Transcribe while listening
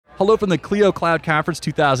Hello from the Clio Cloud Conference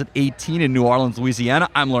 2018 in New Orleans, Louisiana.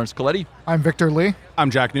 I'm Lawrence Coletti. I'm Victor Lee.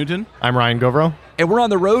 I'm Jack Newton. I'm Ryan Govro. And we're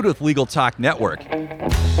on the road with Legal Talk Network.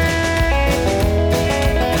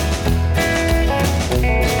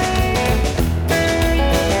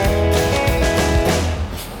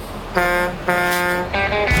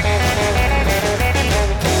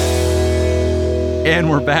 And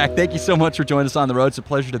we're back. Thank you so much for joining us on the road. It's a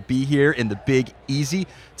pleasure to be here in the Big Easy.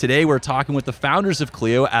 Today we're talking with the founders of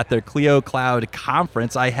Clio at their Clio Cloud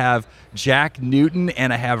Conference. I have Jack Newton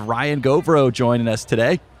and I have Ryan Govro joining us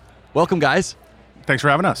today. Welcome, guys. Thanks for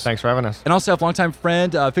having us. Thanks for having us. And also have longtime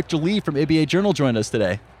friend Victor Lee from ABA Journal joining us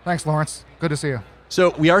today. Thanks, Lawrence. Good to see you.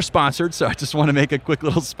 So we are sponsored, so I just want to make a quick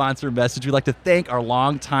little sponsor message. We'd like to thank our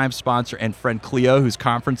longtime sponsor and friend Clio, whose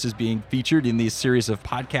conference is being featured in these series of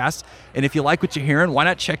podcasts. And if you like what you're hearing, why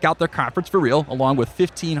not check out their conference for real, along with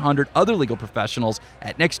 1,500 other legal professionals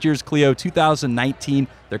at next year's Clio 2019,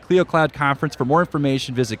 their Clio Cloud Conference. For more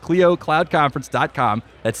information, visit cliocloudconference.com.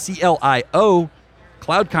 That's C-L-I-O,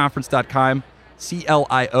 cloudconference.com,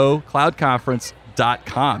 C-L-I-O,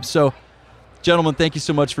 cloudconference.com. So, gentlemen, thank you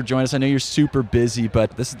so much for joining us. I know you're super busy,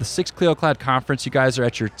 but this is the 6th Clio Cloud Conference. You guys are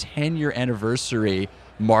at your 10-year anniversary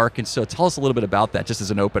mark, and so tell us a little bit about that, just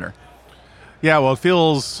as an opener. Yeah, well, it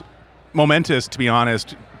feels momentous, to be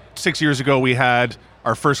honest. 6 years ago, we had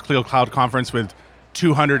our first Clio Cloud Conference with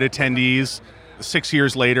 200 attendees. 6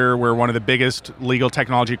 years later, we're one of the biggest legal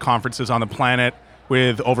technology conferences on the planet,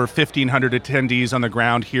 with over 1,500 attendees on the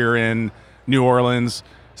ground here in New Orleans.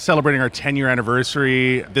 Celebrating our 10-year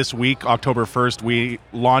anniversary this week, October 1st, we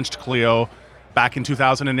launched Clio back in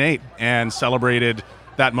 2008 and celebrated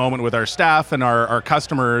that moment with our staff and our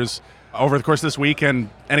customers over the course of this week. And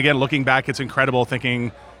again, looking back, it's incredible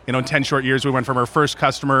thinking, in 10 short years, we went from our first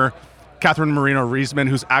customer, Catherine Marino-Riesman,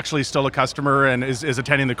 who's actually still a customer and is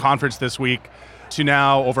attending the conference this week, to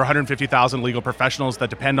now over 150,000 legal professionals that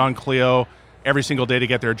depend on Clio every single day to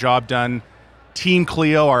get their job done. Team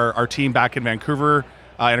Clio, our team back in Vancouver,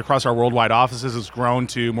 and across our worldwide offices has grown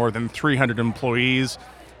to more than 300 employees.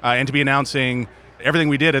 And to be announcing everything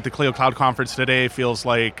we did at the Clio Cloud Conference today feels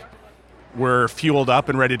like we're fueled up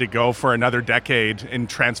and ready to go for another decade in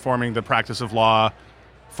transforming the practice of law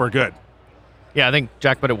for good. Yeah, I think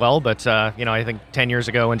Jack put it well, but I think 10 years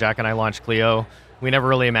ago when Jack and I launched Clio, we never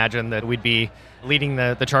really imagined that we'd be leading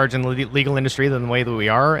the charge in the legal industry the way that we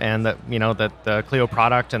are, and that that the Clio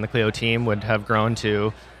product and the Clio team would have grown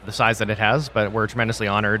to the size that it has. But we're tremendously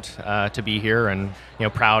honored to be here and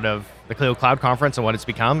proud of the Clio Cloud Conference and what it's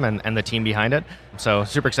become and the team behind it. So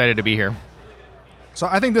super excited to be here. So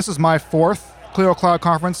I think this is my 4th Clio Cloud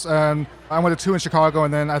Conference, and I went to 2 in Chicago,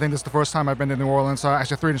 and then I think this is the first time I've been to New Orleans, so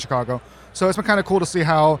actually 3 in Chicago. So it's been kind of cool to see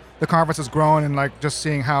how the conference has grown and just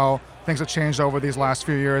seeing how things have changed over these last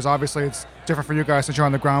few years. Obviously, it's different for you guys since you're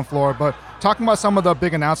on the ground floor, but talking about some of the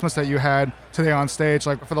big announcements that you had today on stage,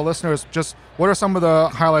 for the listeners, just what are some of the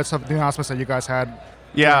highlights of the announcements that you guys had?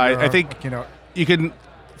 Yeah, I think keynote? You can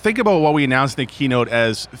think about what we announced in the keynote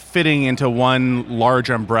as fitting into one large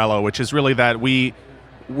umbrella, which is really that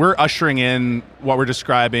we're ushering in what we're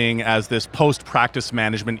describing as this post-practice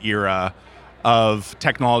management era of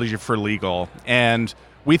technology for legal. And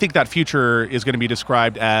we think that future is going to be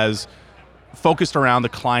described as focused around the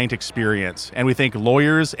client experience. And we think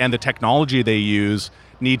lawyers and the technology they use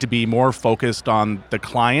need to be more focused on the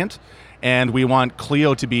client. And we want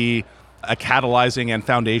Clio to be a catalyzing and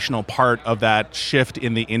foundational part of that shift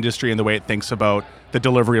in the industry and the way it thinks about the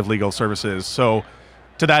delivery of legal services. So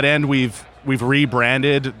to that end, we've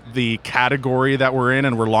rebranded the category that we're in,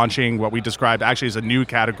 and we're launching what we described actually as a new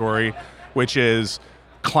category, which is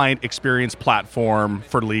client experience platform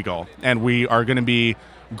for legal. And we are going to be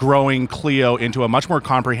growing Clio into a much more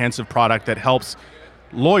comprehensive product that helps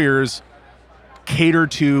lawyers cater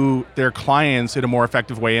to their clients in a more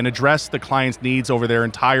effective way and address the client's needs over their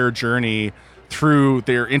entire journey through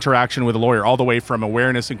their interaction with a lawyer, all the way from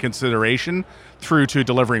awareness and consideration through to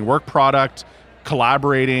delivering work product,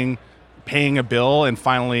 collaborating, paying a bill, and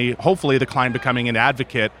finally, hopefully, the client becoming an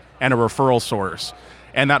advocate and a referral source.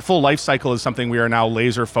 And that full life cycle is something we are now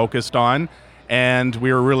laser focused on. And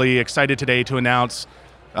we are really excited today to announce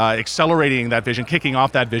accelerating that vision, kicking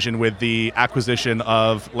off that vision with the acquisition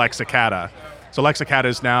of Lexicata. So Lexicata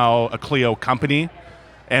is now a Clio company,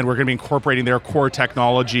 and we're going to be incorporating their core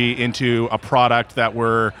technology into a product that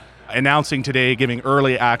we're announcing today, giving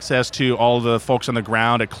early access to all the folks on the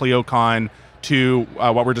ground at ClioCon to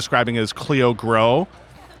what we're describing as Clio Grow,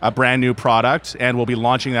 a brand new product, and we'll be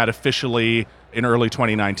launching that officially in early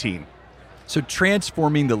 2019. So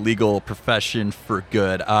transforming the legal profession for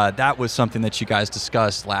good, that was something that you guys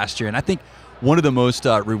discussed last year. And I think one of the most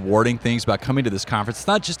rewarding things about coming to this conference, it's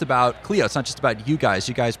not just about Clio, it's not just about you guys.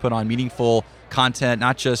 You guys put on meaningful content,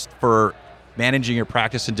 not just for managing your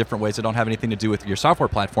practice in different ways that don't have anything to do with your software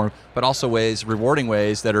platform, but also rewarding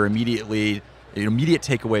ways that are immediate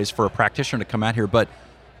takeaways for a practitioner to come out here. But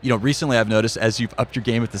recently I've noticed as you've upped your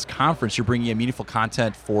game at this conference, you're bringing in meaningful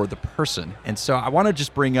content for the person. And so I want to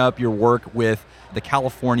just bring up your work with the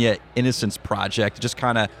California Innocence Project, just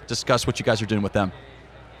kind of discuss what you guys are doing with them.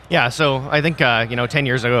 Yeah, so I think 10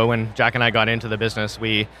 years ago when Jack and I got into the business,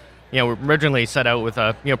 we originally set out with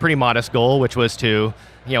a pretty modest goal, which was to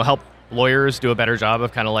help lawyers do a better job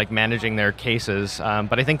of kind of like managing their cases.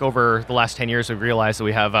 But I think over the last 10 years, we've realized that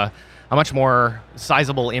we have a much more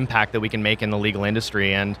sizable impact that we can make in the legal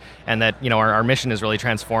industry, and that our mission is really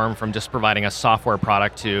transformed from just providing a software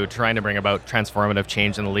product to trying to bring about transformative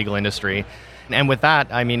change in the legal industry. And with that,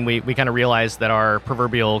 I mean, we kind of realized that our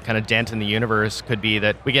proverbial kind of dent in the universe could be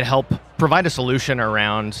that we can help provide a solution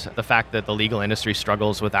around the fact that the legal industry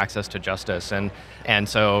struggles with access to justice. And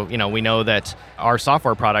so, we know that our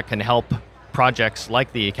software product can help projects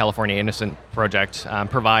like the California Innocence Project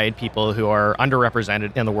provide people who are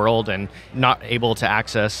underrepresented in the world and not able to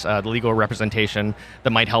access the legal representation that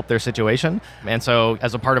might help their situation. And so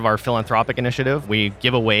as a part of our philanthropic initiative, we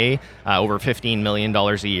give away over $15 million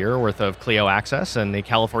a year worth of Clio access, and the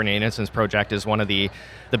California Innocence Project is one of the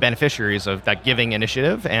beneficiaries of that giving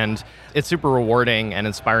initiative. And it's super rewarding and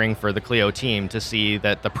inspiring for the Clio team to see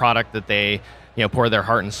that the product that they pour their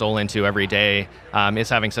heart and soul into every day is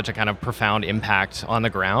having such a kind of profound impact on the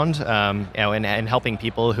ground, and helping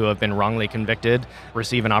people who have been wrongly convicted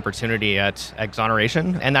receive an opportunity at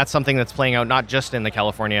exoneration. And that's something that's playing out not just in the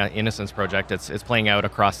California Innocence Project, it's playing out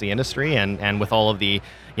across the industry and with all of the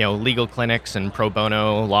legal clinics and pro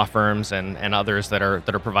bono law firms and others that are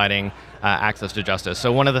providing access to justice.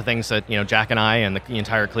 So one of the things that Jack and I and the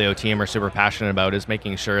entire Clio team are super passionate about is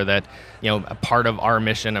making sure that a part of our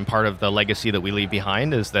mission and part of the legacy that we leave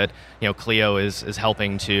behind is that Clio is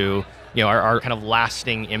helping to our kind of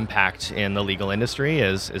lasting impact in the legal industry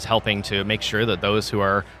is helping to make sure that those who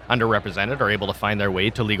are underrepresented are able to find their way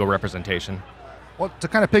to legal representation. Well, to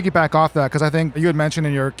kind of piggyback off that, because I think you had mentioned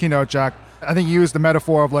in your keynote, Jack, I think you used the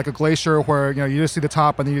metaphor of like a glacier where you just see the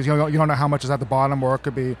top and you don't know how much is at the bottom, or it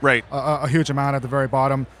could be right. a huge amount at the very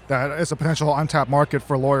bottom that is a potential untapped market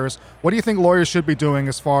for lawyers. What do you think lawyers should be doing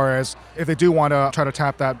as far as if they do want to try to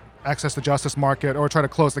tap that access to justice market or try to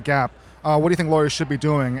close the gap? What do you think lawyers should be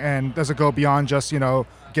doing? And does it go beyond just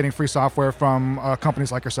getting free software from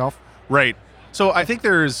companies like yourself? Right. So I think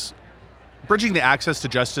there's bridging the access to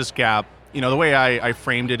justice gap. The way I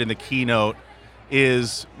framed it in the keynote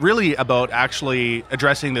is really about actually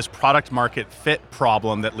addressing this product market fit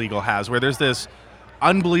problem that legal has, where there's this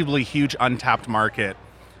unbelievably huge untapped market.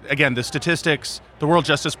 Again, the statistics, the World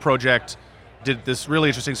Justice Project did this really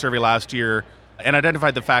interesting survey last year and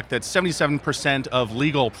identified the fact that 77% of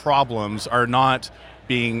legal problems are not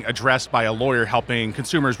being addressed by a lawyer helping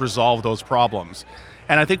consumers resolve those problems.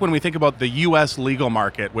 And I think when we think about the US legal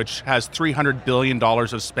market, which has $300 billion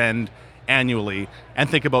of spend annually, and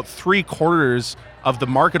think about 3/4 of the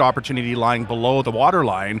market opportunity lying below the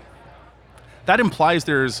waterline, that implies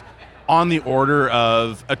there's on the order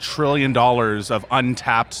of $1 trillion of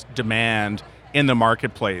untapped demand in the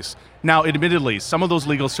marketplace. Now, admittedly, some of those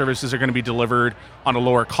legal services are going to be delivered on a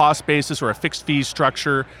lower cost basis or a fixed fee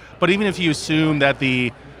structure, but even if you assume that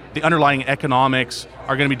the underlying economics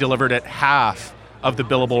are going to be delivered at half of the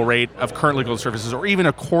billable rate of current legal services, or even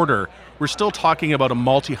a quarter, we're still talking about a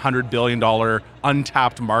multi-$100 billion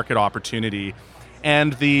untapped market opportunity.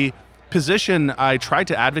 And the position I tried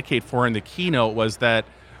to advocate for in the keynote was that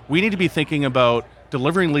we need to be thinking about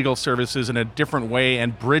delivering legal services in a different way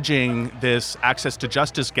and bridging this access to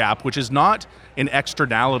justice gap, which is not an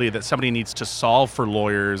externality that somebody needs to solve for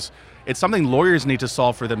lawyers. It's something lawyers need to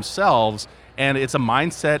solve for themselves, and it's a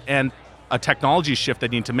mindset and a technology shift they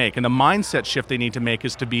need to make. And the mindset shift they need to make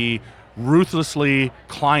is to be ruthlessly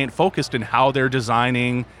client-focused in how they're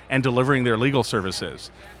designing and delivering their legal services.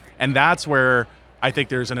 And that's where I think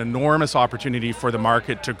there's an enormous opportunity for the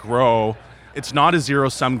market to grow. It's not a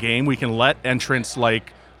zero-sum game. We can let entrants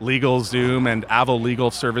like LegalZoom and Avo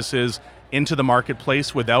Legal Services into the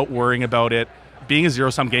marketplace without worrying about it being a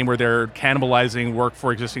zero-sum game where they're cannibalizing work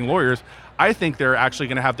for existing lawyers. I think they're actually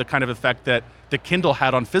going to have the kind of effect that the Kindle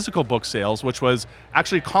had on physical book sales, which was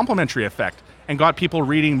actually a complementary effect and got people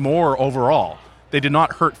reading more overall. They did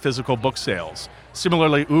not hurt physical book sales.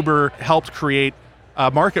 Similarly, Uber helped create a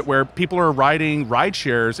market where people are riding ride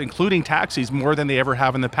shares, including taxis, more than they ever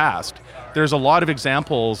have in the past. There's a lot of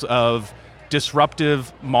examples of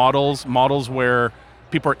disruptive models where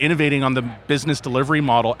people are innovating on the business delivery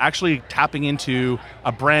model, actually tapping into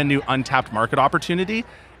a brand new untapped market opportunity.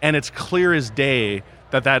 And it's clear as day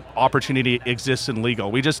that that opportunity exists in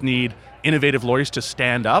legal. We just need innovative lawyers to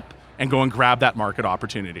stand up and go and grab that market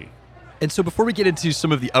opportunity. And so before we get into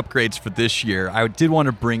some of the upgrades for this year, I did want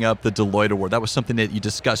to bring up the Deloitte Award. That was something that you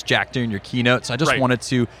discussed, Jack, during your keynote. So I just wanted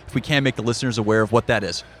to, if we can, make the listeners aware of what that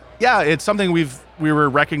is. Yeah, it's something we were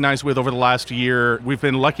recognized with over the last year. We've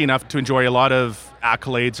been lucky enough to enjoy a lot of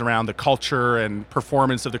accolades around the culture and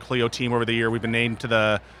performance of the Clio team over the year. We've been named to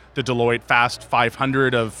the Deloitte Fast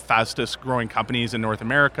 500 of fastest growing companies in North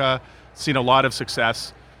America. Seen a lot of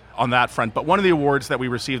success on that front. But one of the awards that we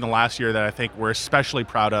received in the last year that I think we're especially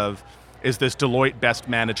proud of is this Deloitte Best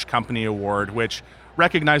Managed Company Award, which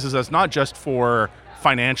recognizes us not just for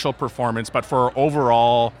financial performance, but for our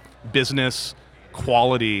overall business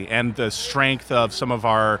quality and the strength of some of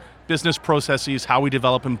our business processes, how we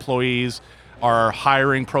develop employees, our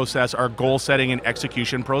hiring process, our goal setting and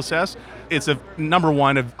execution process. It's a number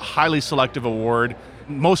one, a highly selective award.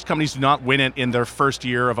 Most companies do not win it in their first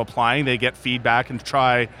year of applying. They get feedback and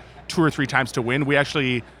try 2 or 3 times to win. We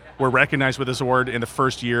actually were recognized with this award in the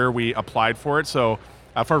first year we applied for it. So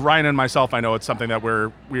for Ryan and myself, I know it's something that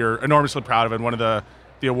we're enormously proud of, and one of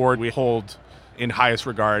the award we hold in highest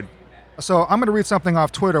regard. So I'm going to read something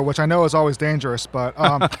off Twitter, which I know is always dangerous, but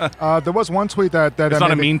there was one tweet that it's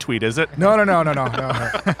not a mean tweet, is it? No.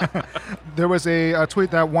 There was a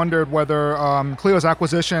tweet that wondered whether Clio's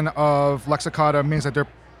acquisition of Lexicata means that they're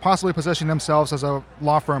possibly positioning themselves as a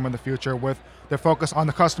law firm in the future with their focus on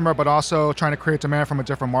the customer, but also trying to create demand from a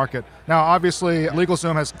different market. Now, obviously,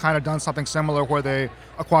 LegalZoom has kind of done something similar where they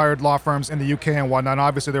acquired law firms in the UK and whatnot. And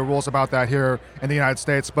obviously, there are rules about that here in the United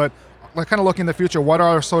States, but like kind of looking in the future, what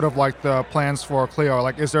are sort of like the plans for Clio?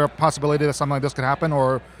 Like, is there a possibility that something like this could happen,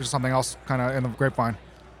 or is something else kind of in the grapevine?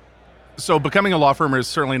 So becoming a law firm is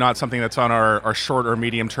certainly not something that's on our short or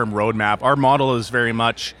medium term roadmap. Our model is very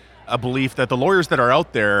much a belief that the lawyers that are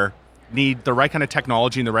out there need the right kind of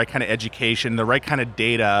technology and the right kind of education, the right kind of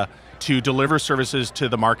data to deliver services to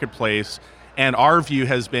the marketplace. And our view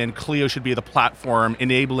has been Clio should be the platform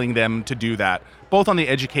enabling them to do that, both on the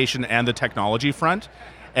education and the technology front.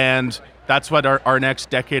 And that's what our next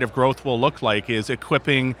decade of growth will look like, is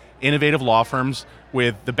equipping innovative law firms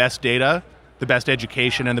with the best data, the best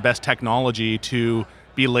education, and the best technology to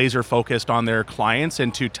be laser focused on their clients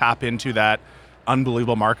and to tap into that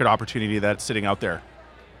unbelievable market opportunity that's sitting out there.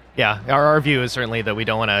 Yeah, our view is certainly that we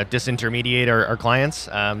don't want to disintermediate our clients,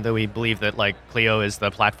 that we believe that like Clio is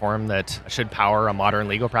the platform that should power a modern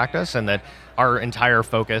legal practice, and that our entire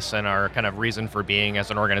focus and our kind of reason for being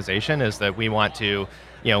as an organization is that we want to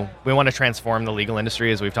transform the legal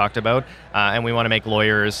industry, as we've talked about, and we want to make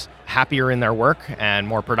lawyers happier in their work and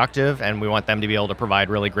more productive, and we want them to be able to provide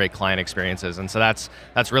really great client experiences. And so that's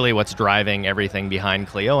really what's driving everything behind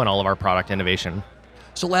Clio and all of our product innovation.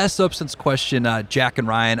 So last substance question, Jack and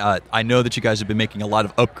Ryan, I know that you guys have been making a lot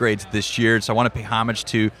of upgrades this year, so I want to pay homage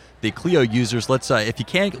to the Clio users. Let's, if you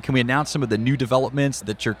can we announce some of the new developments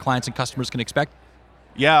that your clients and customers can expect?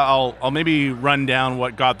 Yeah, I'll maybe run down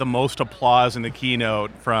what got the most applause in the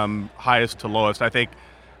keynote from highest to lowest. I think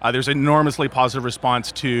there's an enormously positive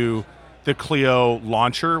response to the Clio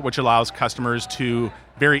launcher, which allows customers to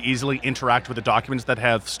very easily interact with the documents that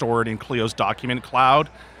have stored in Clio's document cloud.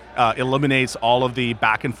 Eliminates all of the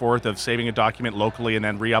back and forth of saving a document locally and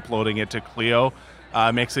then re-uploading it to Clio.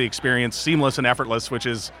 Makes the experience seamless and effortless, which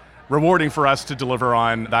is rewarding for us to deliver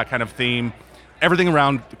on that kind of theme. Everything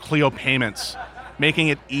around Clio payments, making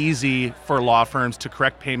it easy for law firms to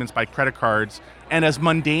correct payments by credit cards. And as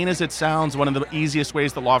mundane as it sounds, one of the easiest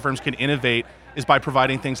ways that law firms can innovate is by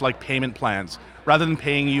providing things like payment plans. Rather than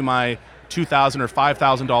paying you my $2,000 or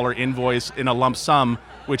 $5,000 invoice in a lump sum,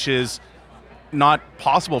 which is not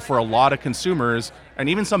possible for a lot of consumers, and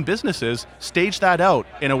even some businesses, stage that out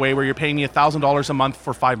in a way where you're paying me $1,000 a month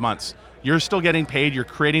for 5 months. You're still getting paid, you're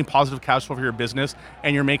creating positive cash flow for your business,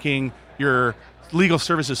 and you're making your legal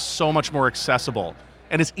services so much more accessible.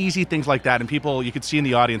 And it's easy things like that, and people, you could see in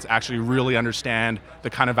the audience, actually really understand the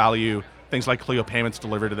kind of value things like Clio payments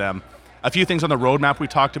deliver to them. A few things on the roadmap we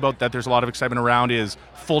talked about that there's a lot of excitement around is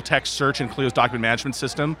full text search in Clio's document management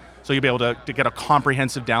system. So you'll be able to get a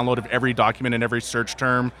comprehensive download of every document and every search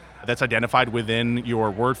term that's identified within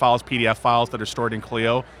your Word files, PDF files that are stored in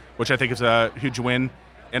Clio, which I think is a huge win.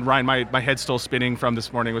 And Ryan, my head's still spinning from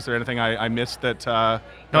this morning. Was there anything I missed that?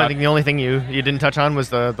 No, I think the only thing you didn't touch on was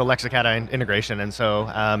the Lexicata integration, and so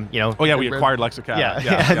Oh yeah, we acquired Lexicata.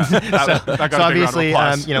 Yeah. So obviously,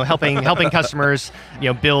 helping customers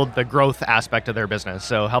build the growth aspect of their business.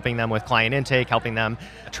 So helping them with client intake, helping them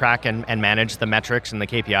track and manage the metrics and the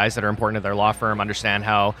KPIs that are important to their law firm, understand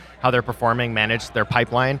how they're performing, manage their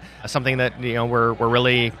pipeline. Something that we're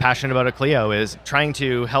really passionate about at Clio is trying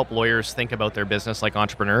to help lawyers think about their business like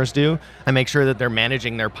entrepreneurs do, and make sure that they're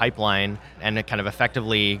managing their pipeline and kind of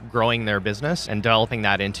effectively growing their business and developing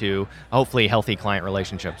that into hopefully healthy client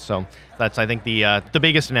relationships. So that's, I think, the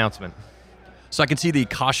biggest announcement. So I can see the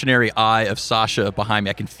cautionary eye of Sasha behind me.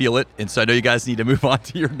 I can feel it. And so I know you guys need to move on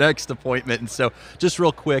to your next appointment. And so just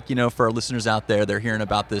real quick, for our listeners out there, they're hearing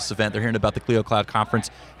about this event, they're hearing about the Clio Cloud Conference.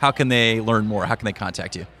 How can they learn more? How can they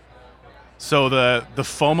contact you? So the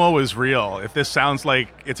FOMO is real. If this sounds like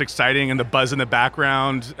it's exciting and the buzz in the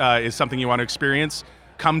background is something you want to experience,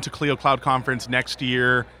 come to Clio Cloud Conference next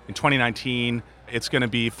year in 2019. It's going to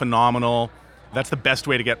be phenomenal. That's the best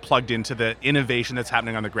way to get plugged into the innovation that's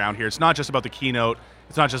happening on the ground here. It's not just about the keynote,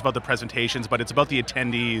 it's not just about the presentations, but it's about the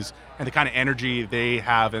attendees and the kind of energy they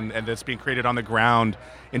have and that's being created on the ground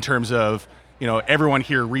in terms of everyone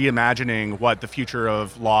here reimagining what the future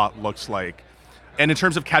of law looks like. And in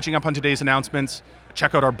terms of catching up on today's announcements,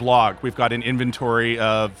 check out our blog. We've got an inventory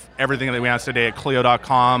of everything that we announced today at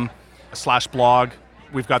clio.com/blog.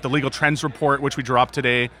 We've got the Legal Trends Report, which we dropped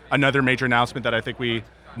today. Another major announcement that I think we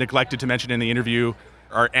neglected to mention in the interview,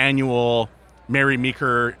 our annual Mary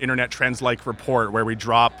Meeker Internet Trends-like report, where we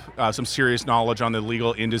drop some serious knowledge on the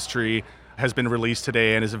legal industry, has been released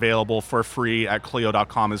today and is available for free at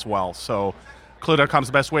clio.com as well. So clio.com is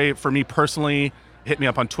the best way. For me personally, hit me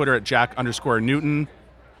up on Twitter at Jack_Newton.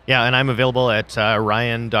 Yeah, and I'm available at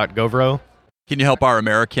Ryan.Govro. Can you help our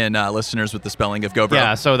American listeners with the spelling of Govro?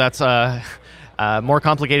 Yeah, so that's more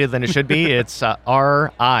complicated than it should be. It's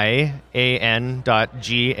RIAN.GAUVREAU.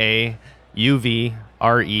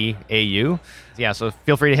 Yeah, so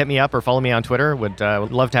feel free to hit me up or follow me on Twitter. Would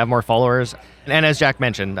love to have more followers. And as Jack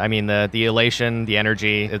mentioned, I mean, the elation, the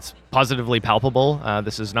energy, it's positively palpable.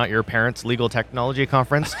 This is not your parents' legal technology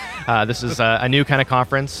conference. This is a new kind of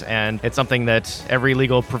conference, and it's something that every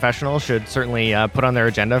legal professional should certainly put on their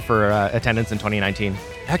agenda for attendance in 2019.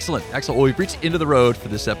 Excellent. Well, we've reached the end of the road for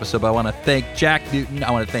this episode, but I want to thank Jack Newton.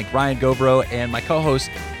 I want to thank Ryan Govro and my co-host,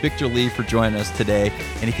 Victor Lee, for joining us today.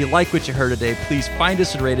 And if you like what you heard today, please find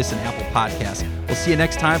us and rate us in Apple Podcasts. We'll see you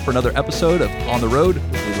next time for another episode of On the Road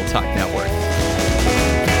with Legal Talk Network.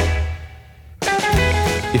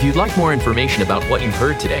 If you'd like more information about what you've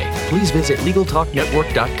heard today, please visit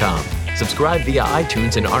LegalTalkNetwork.com. Subscribe via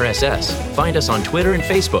iTunes and RSS. Find us on Twitter and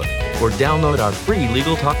Facebook, or download our free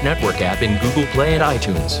Legal Talk Network app in Google Play and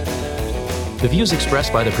iTunes. The views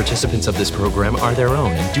expressed by the participants of this program are their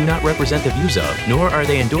own and do not represent the views of, nor are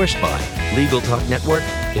they endorsed by, Legal Talk Network,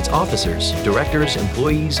 its officers, directors,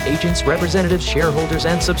 employees, agents, representatives, shareholders,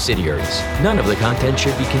 and subsidiaries. None of the content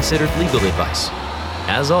should be considered legal advice.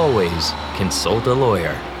 As always, consult a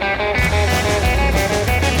lawyer.